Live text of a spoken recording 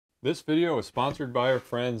This video is sponsored by our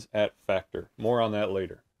friends at Factor. More on that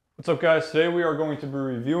later. What's up, guys? Today we are going to be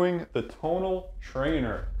reviewing the Tonal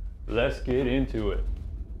Trainer. Let's get into it.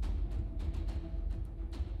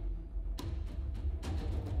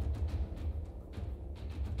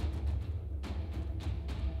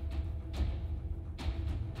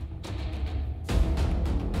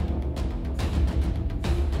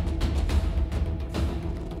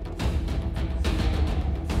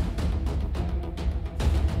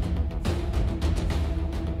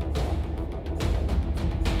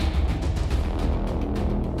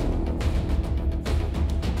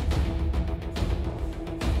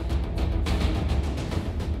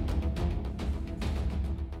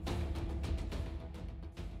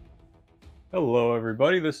 Hello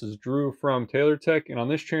everybody, this is Drew from Taylor Tech, and on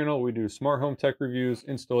this channel we do smart home tech reviews,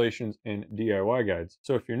 installations, and DIY guides.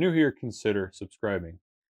 So if you're new here, consider subscribing.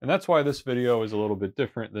 And that's why this video is a little bit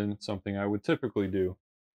different than something I would typically do,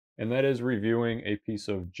 and that is reviewing a piece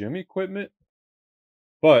of gym equipment,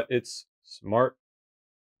 but it's smart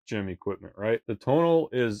gym equipment, right? The Tonal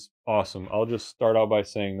is awesome. I'll just start out by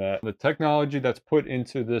saying that. The technology that's put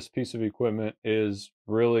into this piece of equipment is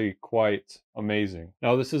really quite amazing.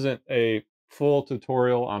 Now, this isn't a full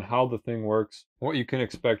tutorial on how the thing works, what you can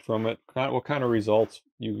expect from it, what kind of results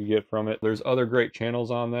you can get from it. There's other great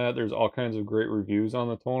channels on that. There's all kinds of great reviews on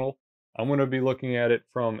the Tonal. I'm going to be looking at it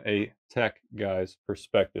from a tech guy's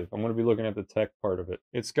perspective. I'm going to be looking at the tech part of it.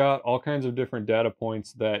 It's got all kinds of different data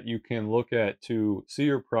points that you can look at to see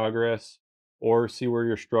your progress or see where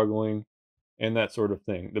you're struggling and that sort of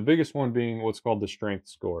thing. The biggest one being what's called the strength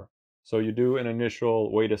score. So you do an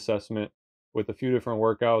initial weight assessment with a few different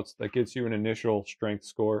workouts that gets you an initial strength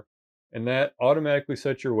score, and that automatically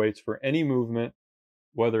sets your weights for any movement,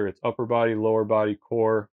 whether it's upper body, lower body,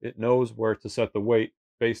 core. It knows where to set the weight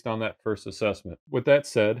based on that first assessment. With that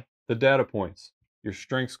said, the data points, your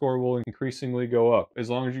strength score will increasingly go up as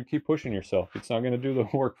long as you keep pushing yourself. It's not going to do the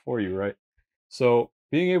work for you, right? So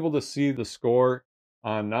being able to see the score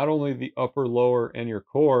on not only the upper, lower, and your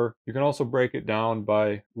core, you can also break it down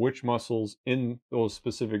by which muscles in those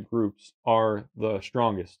specific groups are the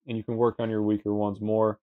strongest, and you can work on your weaker ones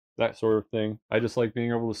more, that sort of thing. I just like being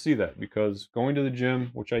able to see that, because going to the gym,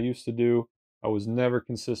 which I used to do, I was never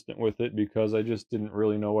consistent with it because I just didn't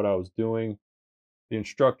really know what I was doing. The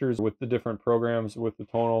instructors with the different programs with the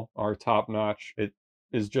Tonal are top notch. It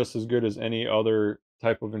is just as good as any other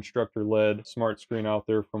type of instructor-led smart screen out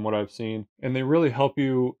there from what I've seen. And they really help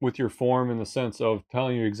you with your form in the sense of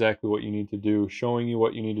telling you exactly what you need to do, showing you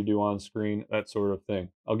what you need to do on screen, that sort of thing.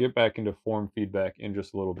 I'll get back into form feedback in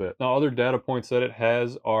just a little bit. Now, other data points that it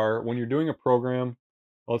has are when you're doing a program,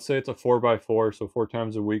 let's say it's a 4x4, so 4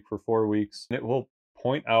 times a week for 4 weeks, and it will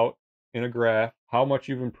point out in a graph how much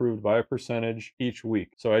you've improved by a percentage each week.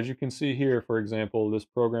 So as you can see here, for example, this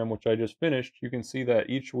program which I just finished, you can see that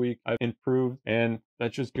each week I've improved, and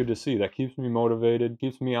that's just good to see. That keeps me motivated,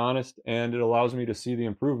 keeps me honest, and it allows me to see the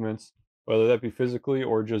improvements, whether that be physically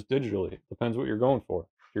or just digitally. Depends what you're going for.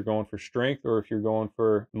 If you're going for strength or if you're going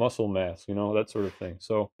for muscle mass, you know, that sort of thing.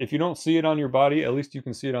 So if you don't see it on your body, at least you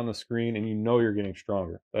can see it on the screen and you know you're getting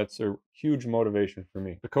stronger. That's a huge motivation for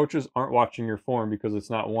me. The coaches aren't watching your form because it's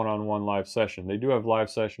not one-on-one live session. They do have live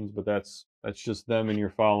sessions, but that's just them and you're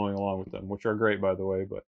following along with them, which are great, by the way,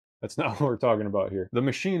 but that's not what we're talking about here. The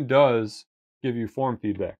machine does give you form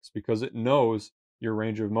feedbacks because it knows your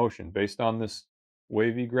range of motion based on this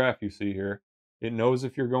wavy graph you see here. It knows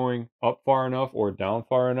if you're going up far enough or down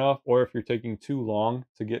far enough, or if you're taking too long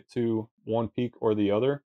to get to one peak or the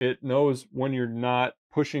other. It knows when you're not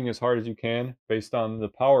pushing as hard as you can based on the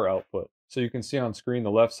power output. So you can see on screen, the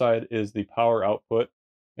left side is the power output.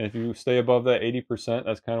 And if you stay above that 80%,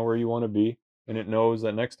 that's kind of where you want to be. And it knows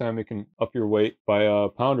that next time it can up your weight by a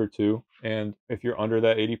pound or two. And if you're under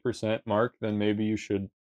that 80% mark, then maybe you should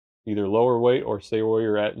either lower weight or stay where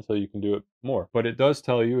you're at until you can do it more. But it does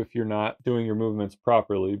tell you if you're not doing your movements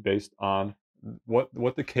properly based on what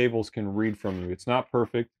the cables can read from you. It's not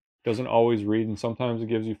perfect, doesn't always read, and sometimes it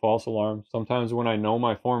gives you false alarms. Sometimes when I know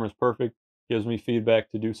my form is perfect, it gives me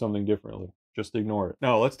feedback to do something differently. Just ignore it.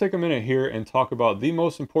 Now let's take a minute here and talk about the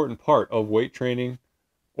most important part of weight training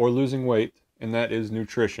or losing weight, and that is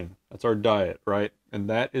nutrition. That's our diet, right? And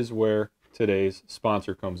that is where today's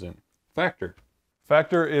sponsor comes in, Factor.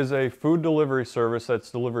 Factor is a food delivery service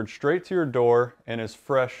that's delivered straight to your door and is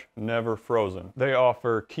fresh, never frozen. They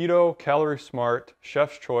offer keto, calorie smart,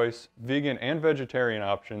 chef's choice, vegan and vegetarian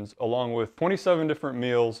options, along with 27 different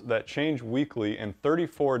meals that change weekly and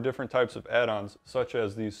 34 different types of add-ons, such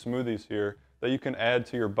as these smoothies here, that you can add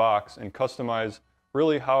to your box and customize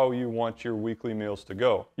really how you want your weekly meals to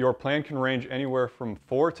go. Your plan can range anywhere from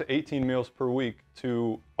 4 to 18 meals per week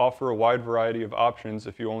to offer a wide variety of options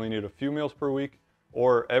if you only need a few meals per week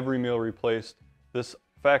or every meal replaced. This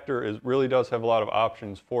Factor really does have a lot of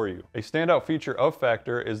options for you. A standout feature of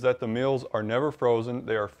Factor is that the meals are never frozen.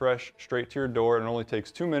 They are fresh straight to your door and it only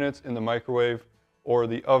takes 2 minutes in the microwave or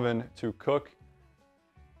the oven to cook.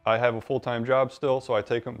 I have a full-time job still, so I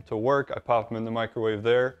take them to work, I pop them in the microwave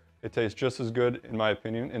there. It tastes just as good, in my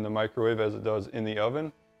opinion, in the microwave as it does in the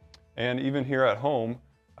oven. And even here at home,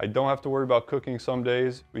 I don't have to worry about cooking some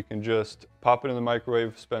days. We can just pop it in the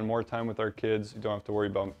microwave, spend more time with our kids. You don't have to worry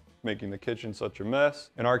about making the kitchen such a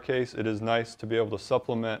mess. In our case, it is nice to be able to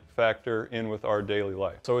supplement Factor in with our daily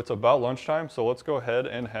life. So it's about lunchtime, so let's go ahead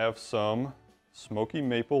and have some smoky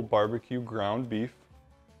maple barbecue ground beef.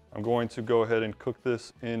 I'm going to go ahead and cook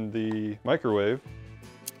this in the microwave.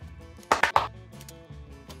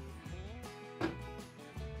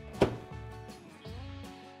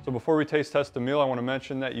 So before we taste test the meal, I want to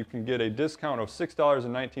mention that you can get a discount of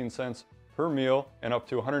 $6.19 per meal and up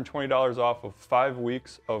to $120 off of 5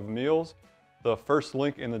 weeks of meals. The first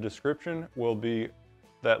link in the description will be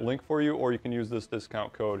that link for you, or you can use this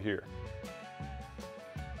discount code here.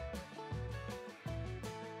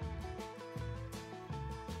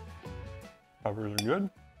 Peppers are good.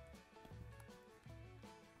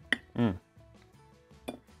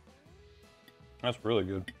 That's really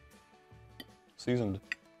good. Seasoned.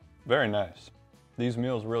 Very nice. These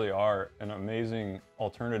meals really are an amazing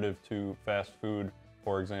alternative to fast food,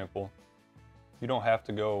 for example. You don't have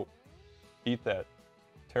to go eat that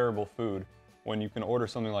terrible food when you can order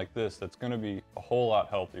something like this that's going to be a whole lot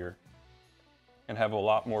healthier and have a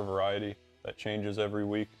lot more variety that changes every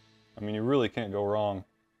week. I mean, you really can't go wrong,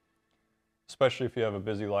 especially if you have a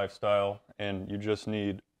busy lifestyle and you just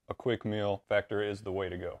need a quick meal. Factor is the way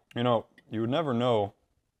to go. You know, you would never know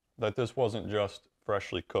that this wasn't just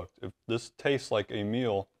freshly cooked. If this tastes like a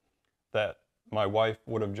meal that my wife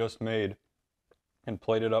would have just made and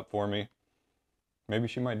plated up for me, maybe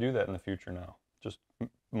she might do that in the future now. Just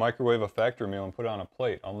microwave a Factor meal and put it on a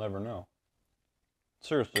plate. I'll never know.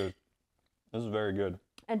 Seriously, this is very good.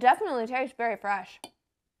 It definitely tastes very fresh.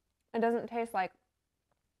 It doesn't taste like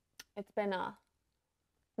it's been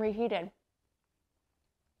reheated.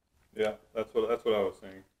 Yeah, that's what I was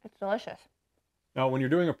saying. It's delicious. Now, when you're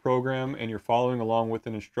doing a program and you're following along with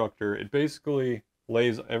an instructor, it basically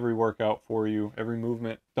lays every workout for you, every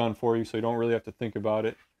movement done for you, so you don't really have to think about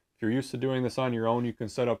it. If you're used to doing this on your own, you can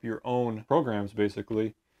set up your own programs,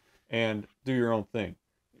 basically, and do your own thing.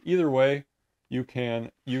 Either way, you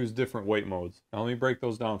can use different weight modes. Now, let me break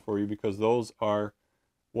those down for you, because those are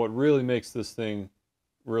what really makes this thing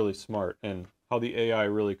really smart and how the AI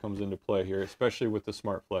really comes into play here, especially with the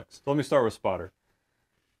Smart Flex. So let me start with spotter.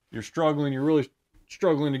 You're really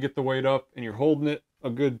struggling to get the weight up and you're holding it a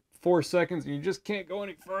good 4 seconds and you just can't go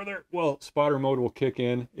any further. Well, spotter mode will kick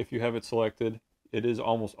in if you have it selected. It is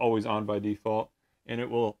almost always on by default, and it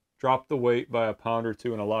will drop the weight by a pound or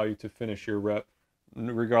two and allow you to finish your rep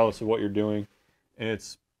regardless of what you're doing. And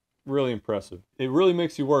it's really impressive. It really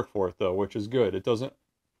makes you work for it though, which is good. It doesn't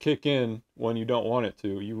kick in when you don't want it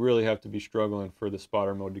to. You really have to be struggling for the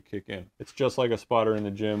spotter mode to kick in. It's just like a spotter in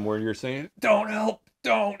the gym where you're saying, don't help,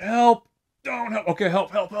 don't help, don't help. Okay, help,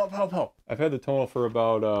 help, help, help, help. I've had the Tonal for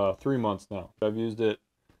about 3 months now. I've used it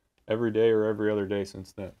every day or every other day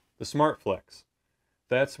since then. The Smart Flex,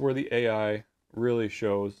 that's where the AI really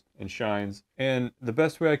shows and shines. And the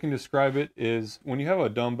best way I can describe it is when you have a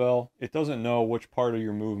dumbbell, it doesn't know which part of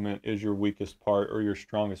your movement is your weakest part or your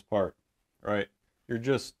strongest part, right? You're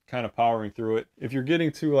just kind of powering through it. If you're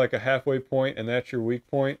getting to like a halfway point and that's your weak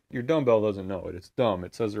point, your dumbbell doesn't know it. It's dumb.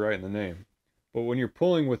 It says it right in the name. But when you're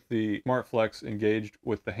pulling with the Smart Flex engaged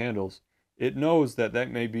with the handles, it knows that that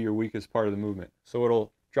may be your weakest part of the movement. So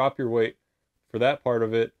it'll drop your weight for that part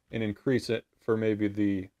of it and increase it for maybe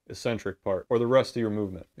the eccentric part or the rest of your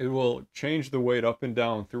movement. It will change the weight up and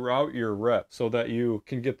down throughout your rep so that you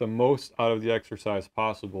can get the most out of the exercise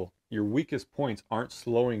possible. Your weakest points aren't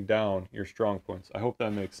slowing down your strong points. I hope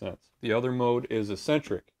that makes sense. The other mode is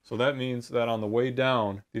eccentric. So that means that on the way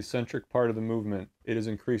down, the eccentric part of the movement, it is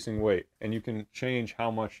increasing weight. And you can change how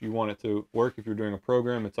much you want it to work. If you're doing a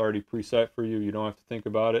program, it's already preset for you. You don't have to think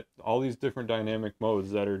about it. All these different dynamic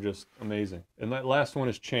modes that are just amazing. And that last one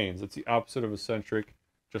is chains. It's the opposite of eccentric.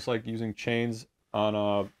 Just like using chains on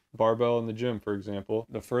a barbell in the gym, for example.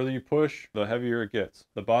 The further you push, the heavier it gets.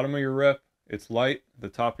 The bottom of your rep, it's light. The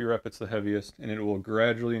top of your rep, it's the heaviest, and it will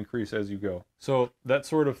gradually increase as you go. So that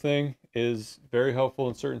sort of thing is very helpful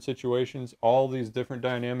in certain situations. All these different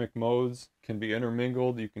dynamic modes can be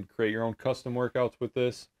intermingled. You can create your own custom workouts with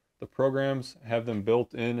this. The programs have them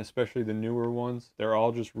built in, especially the newer ones. They're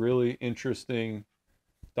all just really interesting,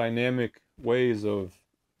 dynamic ways of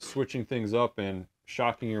switching things up and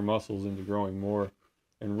shocking your muscles into growing more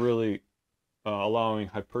and really allowing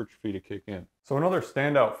hypertrophy to kick in. So another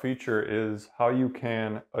standout feature is how you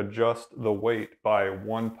can adjust the weight by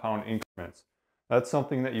 1 pound increments. That's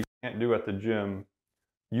something that you can't do at the gym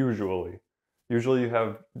usually. Usually you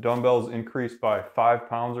have dumbbells increased by 5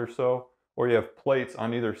 pounds or so, or you have plates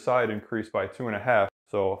on either side increased by 2.5,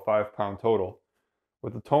 so a 5 pound total.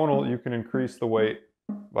 With the Tonal, you can increase the weight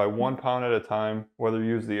by 1 pound at a time, whether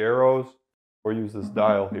you use the arrows or use this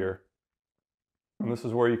dial here. And this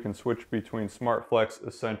is where you can switch between Smart Flex,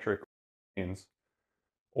 eccentric,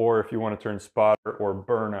 or if you want to turn spotter or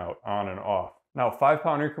burnout on and off. Now, 5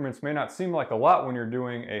 pound increments may not seem like a lot when you're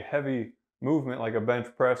doing a heavy movement like a bench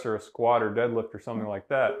press or a squat or deadlift or something like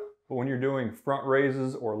that. But when you're doing front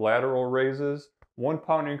raises or lateral raises, 1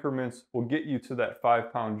 pound increments will get you to that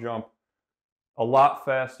 5 pound jump a lot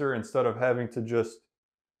faster instead of having to just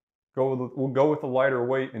we'll go with a lighter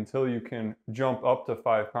weight until you can jump up to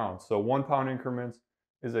 5 pounds. So 1 pound increments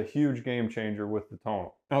is a huge game changer with the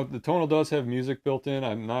Tonal. Now the Tonal does have music built in.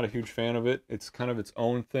 I'm not a huge fan of it. It's kind of its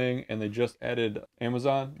own thing, and they just added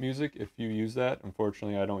Amazon Music if you use that.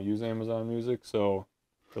 Unfortunately, I don't use Amazon Music, so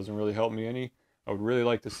it doesn't really help me any. I would really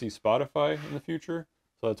like to see Spotify in the future,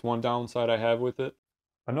 so that's one downside I have with it.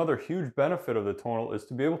 Another huge benefit of the Tonal is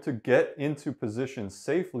to be able to get into position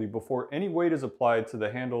safely before any weight is applied to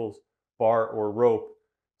the handles, bar, or rope.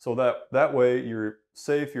 So that way you're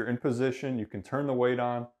safe, you're in position, you can turn the weight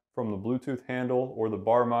on from the Bluetooth handle or the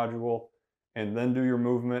bar module, and then do your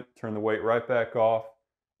movement, turn the weight right back off,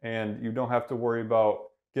 and you don't have to worry about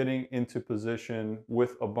getting into position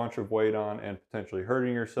with a bunch of weight on and potentially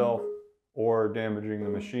hurting yourself or damaging the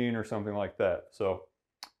machine or something like that. So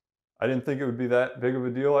I didn't think it would be that big of a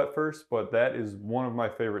deal at first, but that is one of my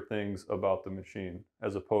favorite things about the machine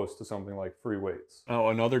as opposed to something like free weights. Now,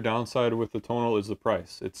 another downside with the Tonal is the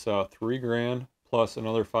price. It's $3 grand plus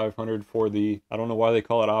another 500 for the, I don't know why they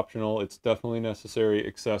call it optional. It's definitely necessary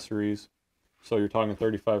accessories. So you're talking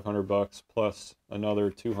 3,500 bucks plus another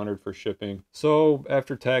 200 for shipping. So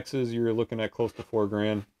after taxes, you're looking at close to 4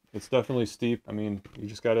 grand. It's definitely steep. I mean, you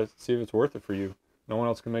just got to see if it's worth it for you. No one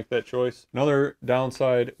else can make that choice. Another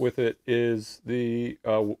downside with it is the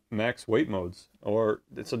max weight modes, or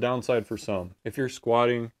it's a downside for some. If you're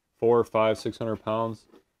squatting 400, 500, 600 pounds,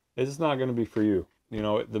 it's not going to be for you. You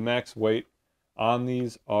know, the max weight on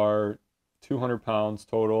these are 200 pounds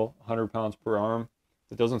total, 100 pounds per arm.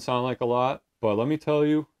 It doesn't sound like a lot, but let me tell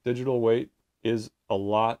you, digital weight is a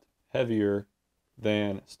lot heavier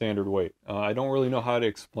than standard weight. I don't really know how to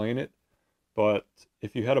explain it, but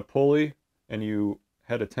if you had a pulley and you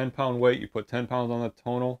had a 10-pound weight, you put 10 pounds on the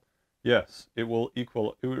Tonal, yes, it will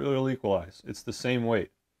equalize. It's the same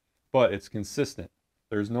weight, but it's consistent.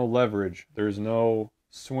 There's no leverage. There's no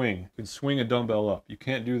swing. You can swing a dumbbell up. You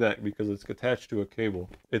can't do that because it's attached to a cable.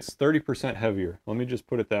 It's 30% heavier. Let me just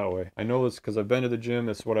put it that way. I know this because I've been to the gym.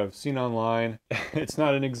 That's what I've seen online. It's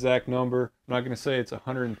not an exact number. I'm not going to say it's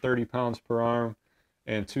 130 pounds per arm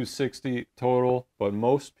and 260 total, but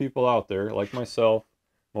most people out there, like myself,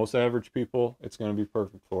 most average people, it's going to be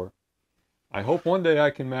perfect for. I hope one day I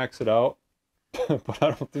can max it out, but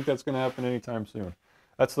I don't think that's going to happen anytime soon.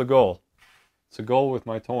 That's the goal. It's a goal with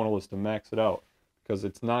my Tonal is to max it out because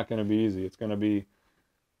it's not going to be easy. It's going to be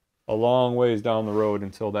a long ways down the road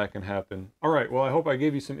until that can happen. All right, well, I hope I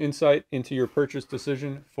gave you some insight into your purchase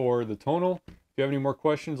decision for the Tonal. If you have any more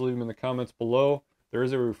questions, leave them in the comments below. There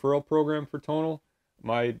is a referral program for Tonal.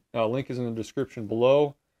 My link is in the description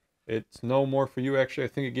below. It's no more for you. Actually, I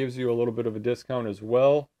think it gives you a little bit of a discount as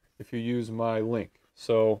well if you use my link.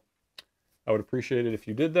 So I would appreciate it if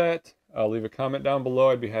you did that. I'll leave a comment down below.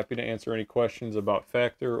 I'd be happy to answer any questions about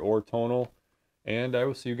Factor or Tonal. And I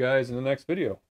will see you guys in the next video.